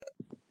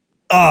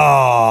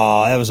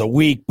Oh, that was a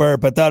weak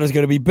burp. I thought it was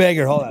going to be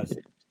bigger. Hold on.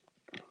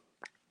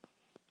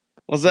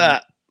 What's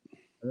that?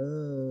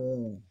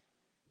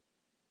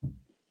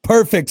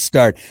 Perfect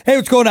start. Hey,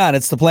 what's going on?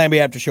 It's the Plan B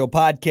After Show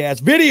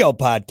podcast, video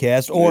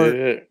podcast,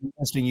 or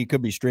you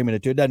could be streaming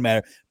it too. It doesn't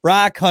matter.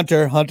 Brock,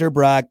 Hunter,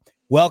 Brock.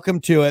 Welcome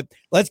to it.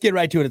 Let's get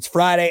right to it. It's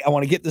Friday. I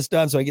want to get this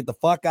done so I get the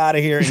fuck out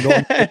of here and go.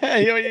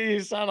 You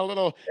sound a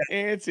little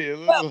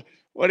antsy.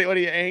 What are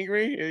you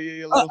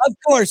angry? Of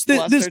course.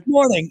 This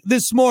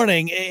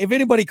morning, if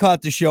anybody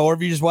caught the show or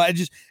if you just watch,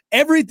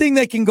 everything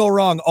that can go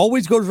wrong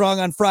always goes wrong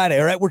on Friday.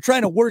 All right. We're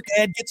trying to work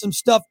ahead, get some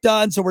stuff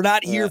done. So we're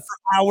not here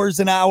for hours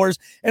and hours.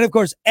 And of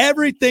course,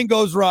 everything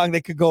goes wrong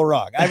that could go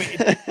wrong. I mean,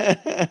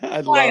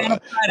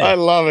 I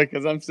love it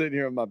because I'm sitting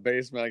here in my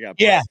basement. I got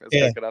breakfast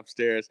cooking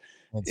upstairs.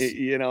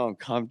 I'm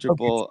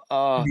comfortable.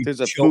 Okay.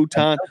 There's a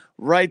futon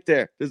right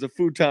there.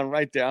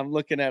 I'm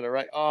looking at it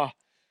right. Oh,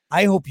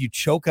 I hope you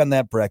choke on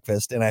that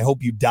breakfast, and I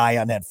hope you die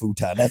on that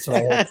futon. That's what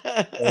I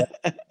hope.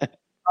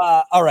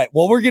 All right.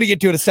 Well, we're going to get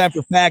to it. It's time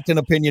for fact and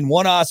opinion.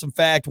 One awesome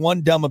fact,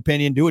 one dumb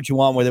opinion. Do what you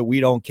want with it. We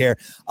don't care.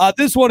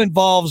 This one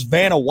involves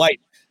Vanna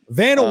White.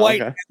 Vanna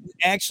White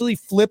actually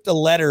flipped a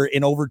letter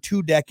in over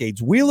 2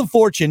 decades. Wheel of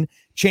Fortune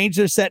changed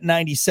their set in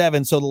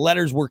 97, so the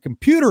letters were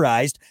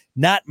computerized,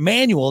 not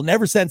manual. And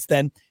ever since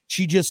then,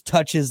 she just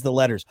touches the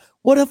letters.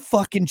 What a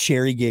fucking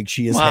cherry gig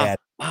she has had.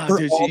 Wow,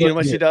 dude, you know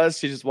what she does?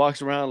 She just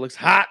walks around, looks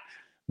hot,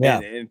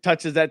 and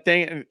touches that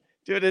thing. And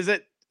dude, is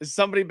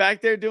somebody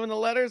back there doing the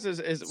letters?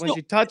 When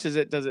she touches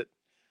it, does it?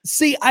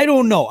 See, I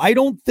don't know. I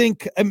don't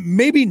think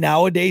maybe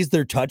nowadays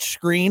they're touch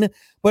screen,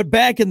 but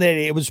back in the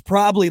day, it was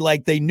probably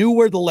like they knew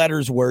where the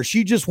letters were.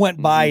 She just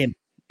went by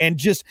and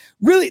just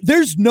really,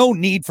 there's no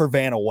need for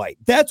Vanna White.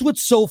 That's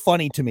what's so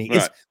funny to me. Right.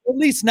 It's at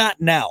least not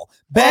now.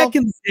 Back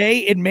in the day,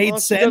 it made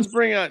sense.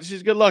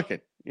 She's good looking.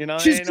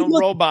 She's ain't no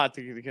robot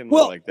that can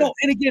look like that. No,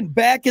 and again,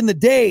 back in the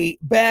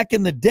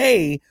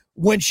day,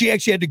 when she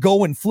actually had to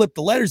go and flip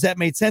the letters, that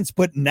made sense.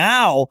 But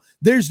now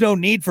there's no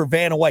need for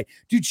Vanna White.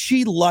 Dude,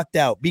 she lucked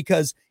out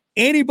because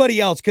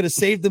anybody else could have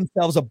saved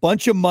themselves a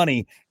bunch of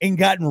money and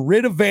gotten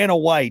rid of Vanna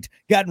White,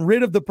 gotten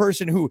rid of the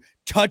person who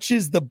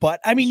touches the butt.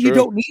 I mean, you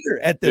don't need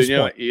her at this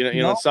point.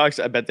 You know, it sucks.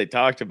 I bet they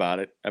talked about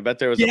it. I bet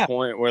there was a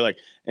point where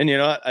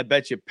I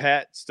bet you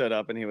Pat stood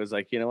up and he was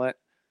like, you know what?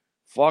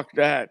 Fuck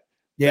that.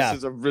 Yeah,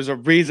 there's a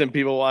reason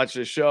people watch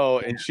this show,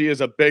 and she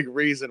is a big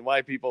reason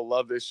why people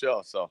love this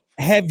show. So,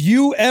 have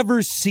you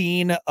ever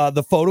seen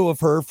the photo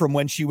of her from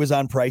when she was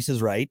on Price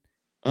is Right?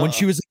 When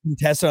she was a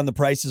contestant on The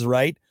Price is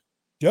Right,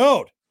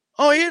 dude.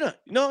 Oh yeah,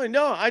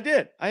 no, I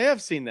did. I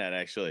have seen that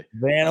actually.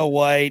 Vanna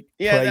White.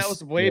 Yeah, that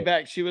was way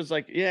back. She was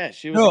a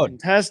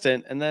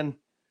contestant, and then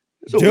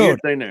there's a weird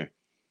thing there.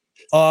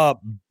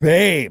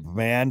 Babe,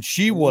 man,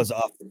 she was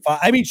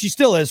she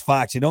still is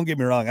foxy. Don't get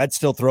me wrong. I'd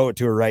still throw it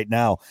to her right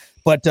now.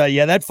 But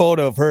that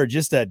photo of her,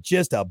 just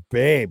a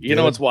babe. You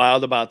know what's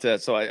wild about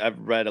that? So I've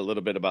read a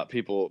little bit about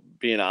people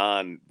being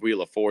on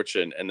Wheel of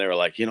Fortune, and they were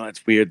like,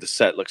 it's weird. The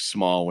set looks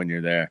small when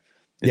you're there.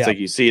 It's like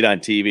you see it on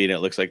TV, and it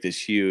looks like this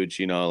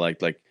huge,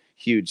 like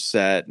huge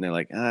set, and they're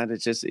like,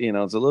 it's just,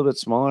 it's a little bit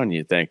smaller than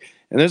you think.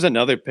 And there's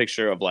another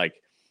picture of like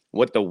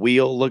what the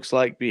wheel looks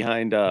like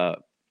behind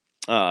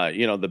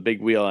the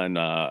big wheel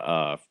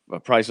on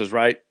Price is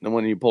Right, the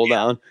one you pull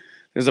down.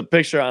 There's a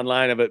picture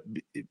online of it,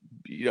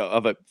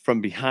 of it from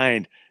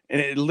behind,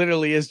 and it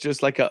literally is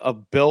just like a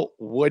built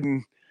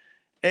wooden.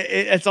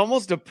 It's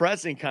almost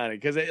depressing, kind of,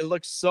 because it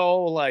looks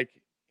so like,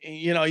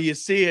 you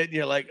see it, and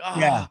you're like,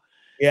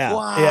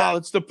 wow,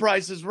 it's the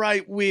Price is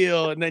Right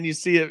wheel, and then you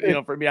see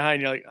it, from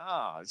behind, you're like,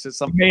 it's just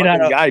some fucking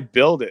guy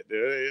built it,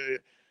 dude.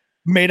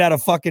 Made out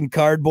of fucking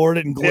cardboard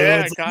and glue.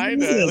 Yeah,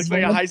 kind of. It looks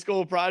like a high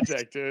school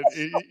project, dude.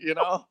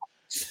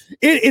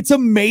 It's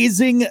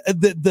amazing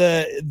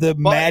the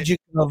magic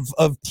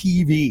of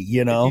TV.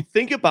 If you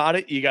think about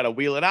it, you got to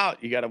wheel it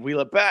out. You got to wheel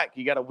it back.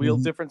 You got to wheel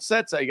different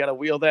sets out. You got to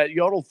wheel that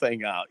yodel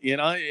thing out.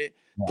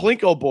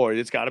 Plinko board.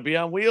 It's got to be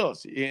on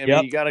wheels. I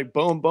mean, you got to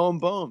boom, boom,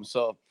 boom.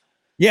 So.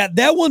 Yeah,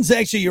 that one's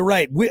actually, you're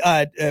right.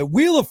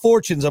 Wheel of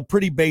Fortune's a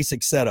pretty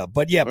basic setup,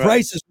 but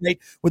Price is Right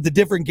with the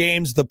different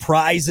games, the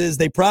prizes.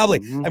 They probably,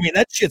 I mean,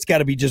 that shit's got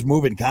to be just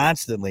moving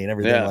constantly and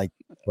everything like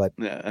that. But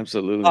yeah,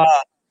 absolutely.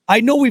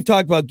 I know we've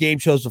talked about game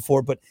shows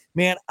before, but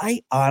man,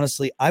 I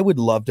would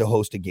love to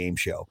host a game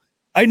show.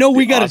 I know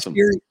we got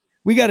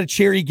a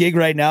cherry gig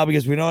right now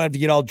because we don't have to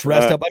get all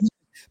dressed up. I mean,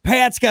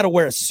 Pat's got to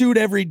wear a suit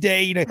every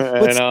day. I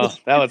know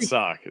that would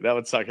suck. That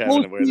would suck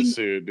having to wear the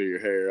suit and do your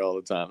hair all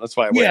the time. That's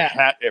why I wear a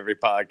hat every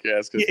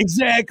podcast.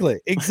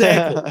 Exactly.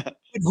 But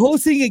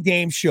hosting a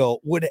game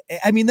show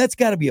that's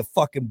got to be a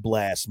fucking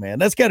blast, man.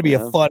 That's got to be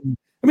a fun.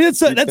 I mean,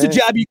 that's a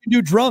job you can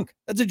do drunk.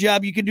 That's a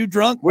job you can do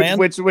drunk, man.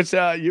 Which you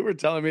were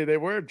telling me they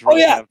were drunk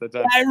half the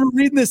time. I remember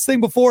reading this thing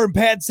before, and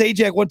Pat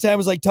Sajak one time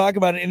was like talking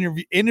about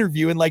an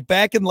interview and like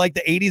back in like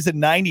the 80s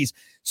and 90s.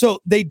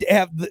 So they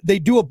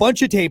do a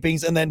bunch of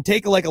tapings and then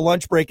take like a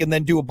lunch break and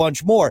then do a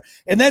bunch more.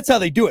 And that's how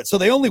they do it. So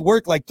they only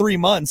work like 3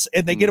 months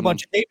and they get a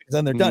bunch of tapings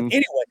and they're done.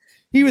 Anyway,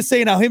 he was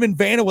saying how him and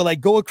Vanna would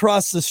like go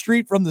across the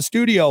street from the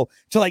studio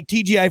to like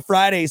TGI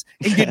Fridays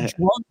and get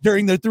drunk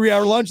during their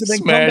 3-hour lunch and then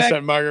smash come back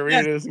on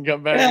margaritas and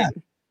come back.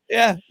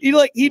 Yeah.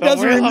 He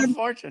doesn't remember.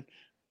 Fortune.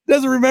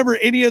 Doesn't remember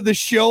any of the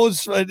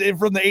shows from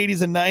the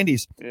 80s and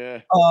 90s. Yeah.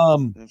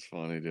 That's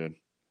funny, dude.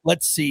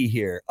 Let's see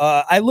here.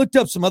 I looked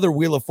up some other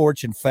Wheel of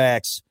Fortune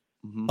facts.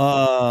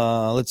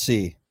 Mm-hmm. Let's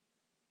see.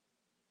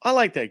 I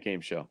like that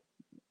game show.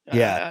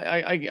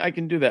 Yeah. I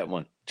can do that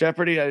one.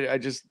 Jeopardy, I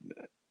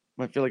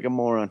feel like a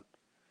moron.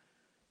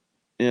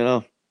 You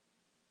know?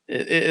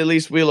 At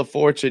least Wheel of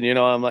Fortune, you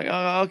know, I'm like,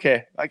 oh,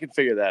 okay, I can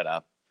figure that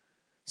out.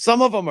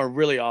 Some of them are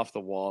really off the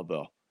wall,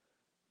 though.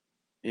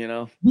 You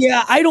know?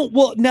 Yeah,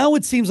 now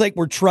it seems like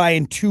we're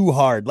trying too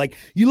hard. Like,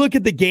 you look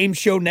at the Game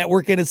Show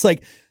Network and it's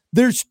like,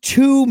 there's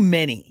too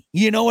many.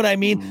 You know what I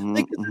mean? Mm-hmm,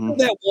 like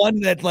that one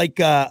that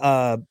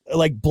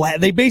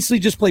they basically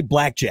just play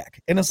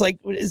blackjack. And it's like,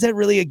 is that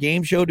really a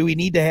game show? Do we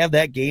need to have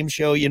that game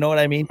show? You know what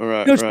I mean?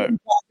 Right, you know what I'm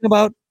talking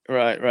about?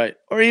 Right.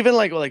 Or even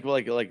like,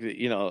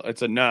 you know,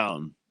 it's a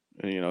noun.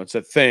 You know, it's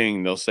a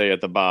thing they'll say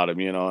at the bottom,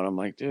 you know, and I'm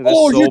like, dude, that's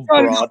so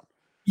broad.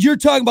 You're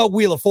talking about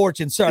Wheel of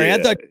Fortune. Sorry, yeah.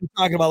 I thought you were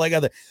talking about like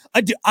other.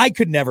 I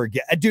could never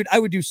get, dude. I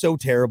would do so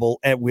terrible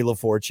at Wheel of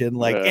Fortune.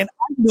 Like, and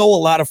I know a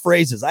lot of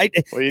phrases. You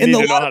need to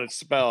know how to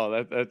spell.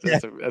 That's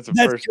a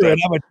first step.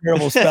 I'm a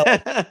terrible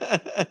speller.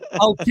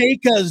 I'll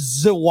take a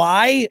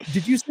Zawai.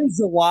 Did you say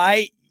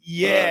Zawai?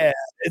 Yeah,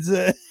 it's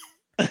a.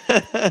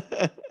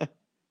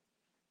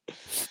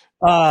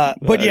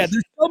 But yeah,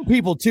 there's some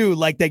people too,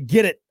 like that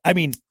get it. I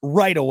mean,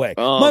 right away.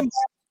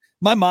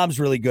 My mom's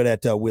really good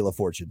at Wheel of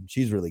Fortune.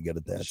 She's really good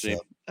at that. So.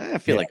 I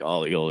feel like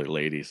all the older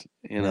ladies,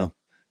 you know,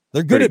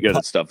 they're good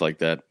at stuff like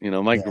that. You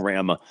know, my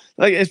grandma,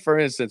 like for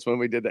instance, when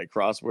we did that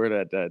crossword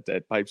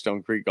at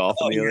Pipestone Creek Golf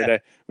the other day,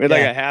 we had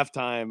like a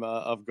halftime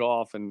of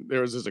golf, and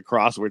there was just a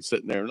crossword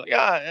sitting there. Like,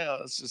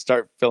 let's just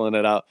start filling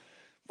it out.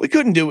 We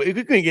couldn't do it.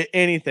 We couldn't get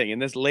anything.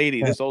 And this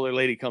older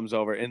lady comes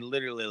over and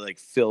literally like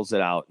fills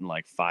it out in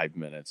like 5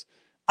 minutes.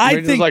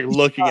 We're just like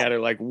looking at her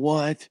like,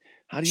 what?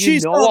 How do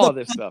you know all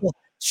this stuff?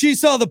 She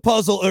saw the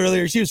puzzle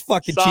earlier. She was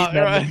fucking cheating.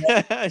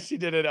 Right? She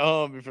did it at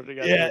home before she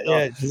got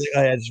Yeah. She's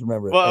like, I just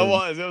remember it.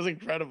 Well, it was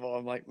incredible.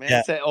 I'm like, man,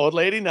 it's that old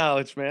lady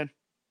knowledge, man.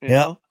 You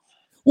know?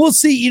 Well,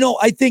 see, you know,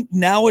 I think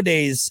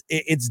nowadays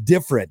it's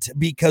different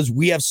because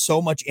we have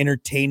so much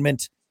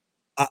entertainment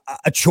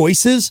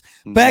choices.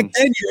 Back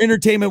then, your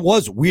entertainment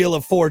was Wheel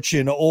of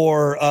Fortune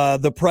or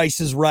The Price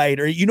is Right,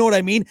 or you know what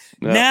I mean?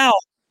 Yeah. Now,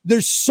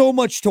 there's so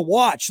much to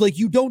watch. Like,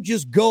 you don't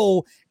just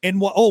go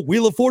and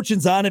Wheel of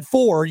Fortune's on at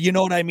 4. You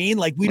know what I mean?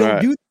 Like, we don't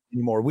do that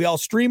anymore. We all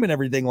stream and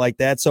everything like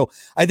that. So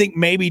I think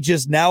maybe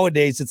just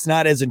nowadays it's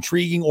not as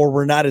intriguing, or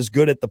we're not as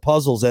good at the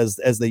puzzles as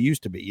they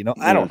used to be. You know,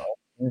 I don't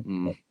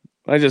know.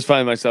 I just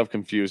find myself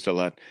confused a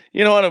lot.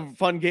 You know what? A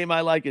fun game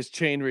I like is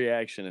Chain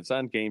Reaction. It's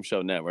on Game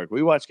Show Network.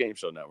 We watch Game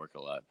Show Network a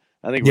lot.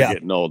 I think we're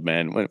getting old,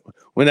 man.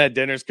 When that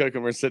dinner's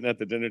cooking, we're sitting at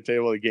the dinner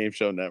table. The Game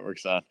Show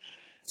Network's on,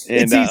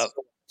 and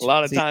a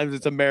lot of times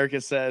it's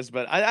America Says,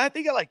 but I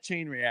think I like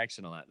Chain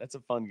Reaction a lot. That's a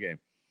fun game.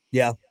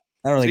 Yeah.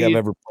 I don't think I've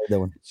ever played that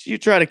one. So you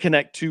try to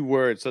connect two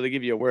words. So they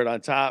give you a word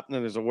on top, and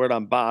then there's a word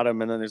on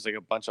bottom, and then there's like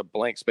a bunch of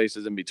blank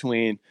spaces in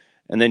between.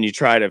 And then you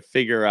try to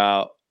figure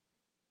out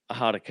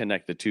how to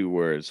connect the two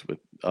words with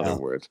other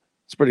words.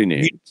 It's pretty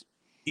neat.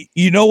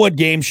 You know what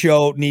game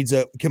show needs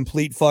a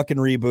complete fucking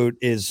reboot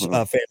is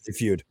Family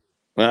Feud.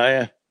 Oh,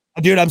 yeah.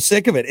 Dude, I'm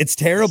sick of it. It's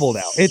terrible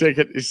now. Sick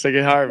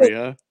of Harvey,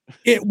 huh?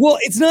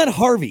 It's not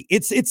Harvey.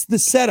 It's the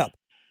setup.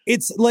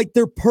 It's like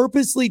they're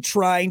purposely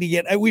trying to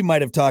get, we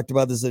might have talked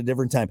about this at a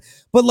different time,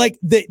 but like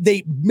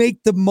they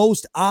make the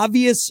most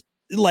obvious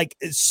like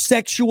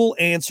sexual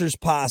answers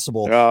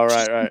possible. Oh,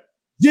 right.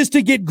 Just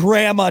to get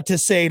grandma to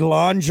say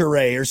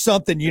lingerie or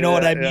something. You know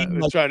what I mean?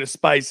 They're trying to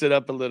spice it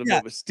up a little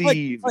bit with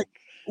Steve. Like,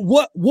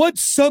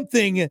 what's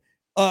something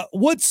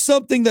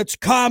that's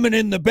common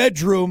in the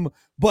bedroom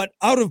but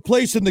out of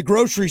place in the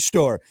grocery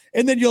store?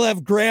 And then you'll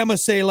have grandma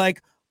say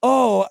like,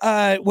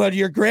 well,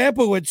 your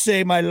grandpa would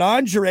say my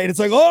lingerie. And it's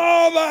like,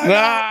 oh my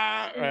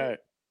God. Right.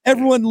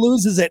 Everyone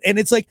loses it. And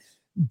it's like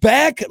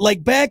back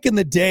in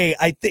the day,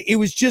 I think it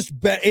was just,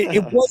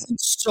 it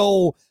wasn't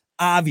so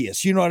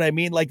obvious. You know what I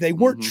mean? Like they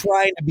weren't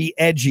trying to be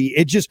edgy.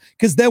 It just,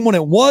 because then when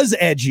it was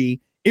edgy,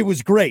 it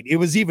was great. It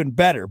was even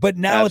better. But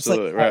now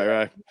Absolutely. It's like,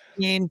 right.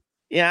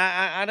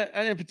 Yeah,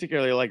 I didn't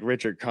particularly like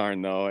Richard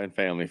Karn, though, in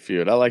Family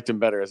Feud. I liked him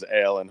better as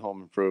Ale in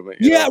Home Improvement.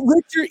 Yeah, know?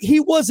 Richard, he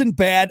wasn't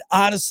bad.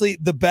 Honestly,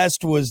 the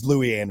best was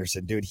Louis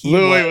Anderson, dude.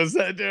 Louis was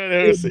that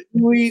dude.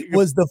 Louis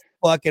was the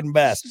fucking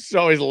best. He's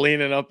always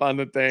leaning up on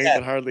the thing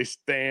and hardly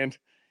stand.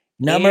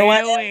 Number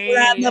one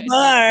on the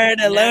board,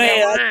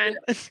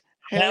 Louis.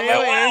 Number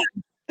one.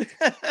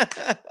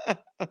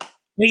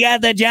 We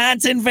got the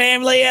Johnson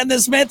family and the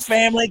Smith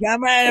family.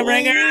 Come right and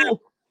bring her out.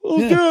 Oh,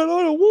 Dad, I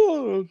don't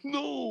want to.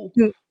 No.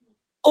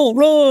 All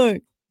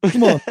right.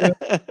 Come on.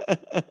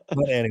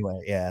 But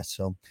anyway, yeah.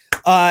 So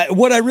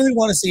what I really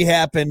want to see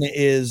happen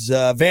is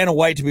Vanna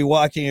White to be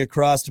walking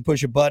across to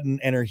push a button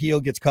and her heel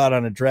gets caught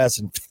on a dress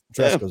and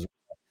dress goes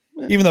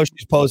around. Even though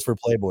she's posed for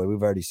Playboy.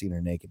 We've already seen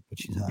her naked, but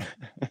she's hot.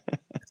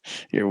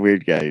 You're a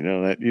weird guy. You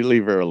know that. You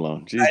leave her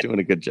alone. She's doing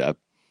a good job.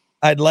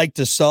 I'd like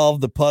to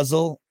solve the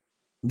puzzle.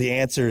 The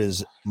answer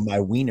is my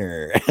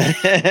wiener.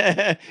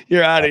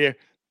 You're out of here.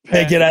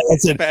 Hey, get out.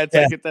 That's it. Pat's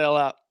like, get the hell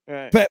out. All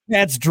right.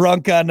 Pat's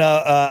drunk on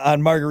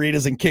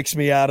margaritas and kicks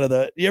me out of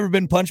the. You ever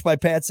been punched by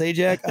Pat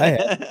Sajak? I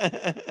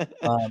have.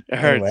 It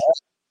hurts. Anyway,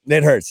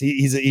 it hurts.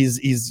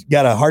 He's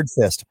got a hard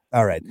fist.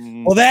 All right.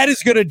 Well, that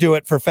is going to do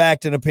it for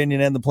Fact and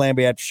Opinion and the Plan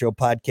B After Show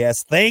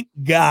podcast. Thank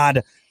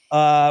God.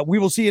 We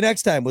will see you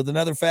next time with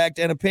another Fact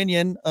and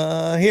Opinion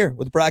here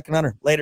with Brock and Hunter. Later.